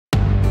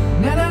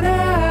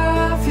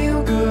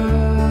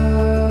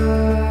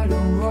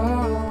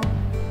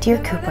Dear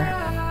Cooper,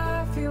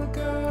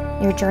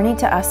 your journey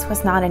to us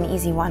was not an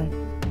easy one.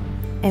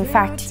 In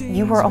fact,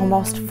 you were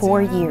almost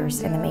 4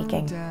 years in the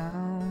making.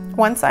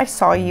 Once I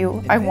saw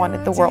you, I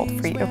wanted the world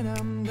for you.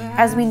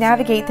 As we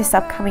navigate this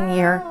upcoming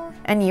year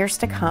and years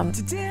to come,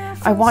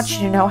 I want you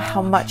to know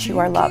how much you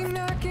are loved.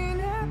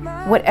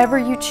 Whatever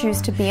you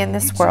choose to be in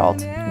this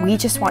world, we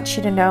just want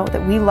you to know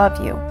that we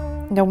love you,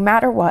 no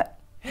matter what,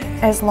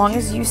 as long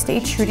as you stay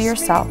true to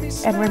yourself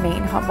and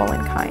remain humble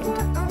and kind.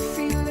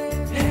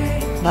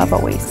 Love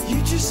always,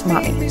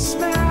 Mommy.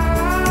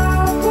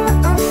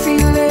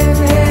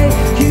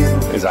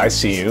 As I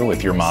see you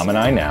with your mom and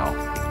I now,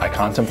 I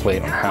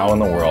contemplate on how in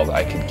the world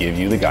I could give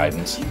you the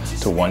guidance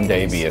to one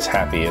day be as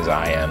happy as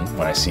I am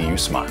when I see you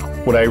smile.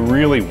 What I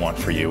really want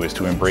for you is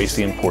to embrace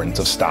the importance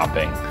of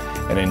stopping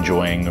and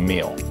enjoying a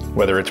meal.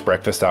 Whether it's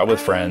breakfast out with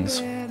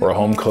friends or a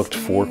home-cooked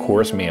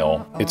 4-course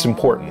meal, it's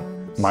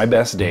important. My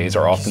best days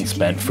are often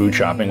spent food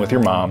shopping with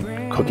your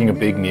mom, cooking a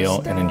big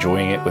meal, and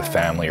enjoying it with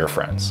family or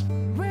friends.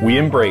 We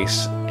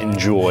embrace,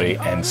 enjoy,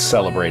 and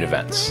celebrate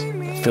events.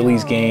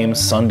 Phillies games,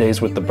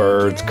 Sundays with the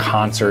birds,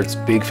 concerts,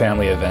 big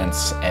family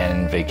events,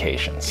 and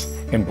vacations.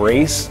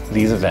 Embrace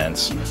these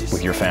events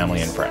with your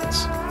family and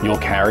friends. You'll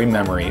carry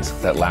memories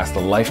that last a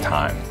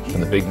lifetime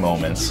from the big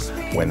moments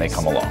when they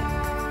come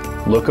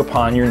along. Look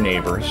upon your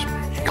neighbors,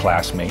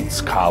 classmates,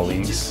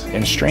 colleagues,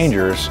 and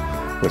strangers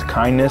with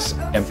kindness,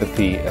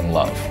 empathy, and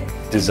love.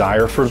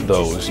 Desire for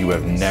those you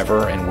have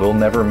never and will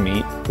never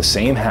meet the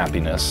same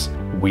happiness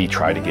we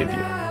try to give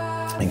you.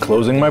 In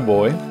closing, my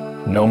boy,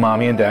 know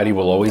Mommy and Daddy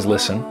will always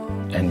listen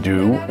and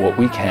do what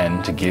we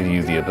can to give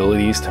you the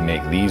abilities to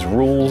make these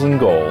rules and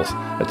goals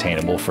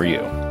attainable for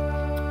you.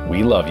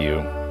 We love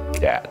you,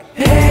 Dad.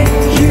 Hey,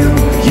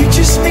 you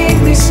just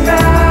made me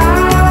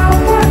smile.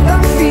 What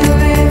I'm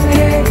feeling.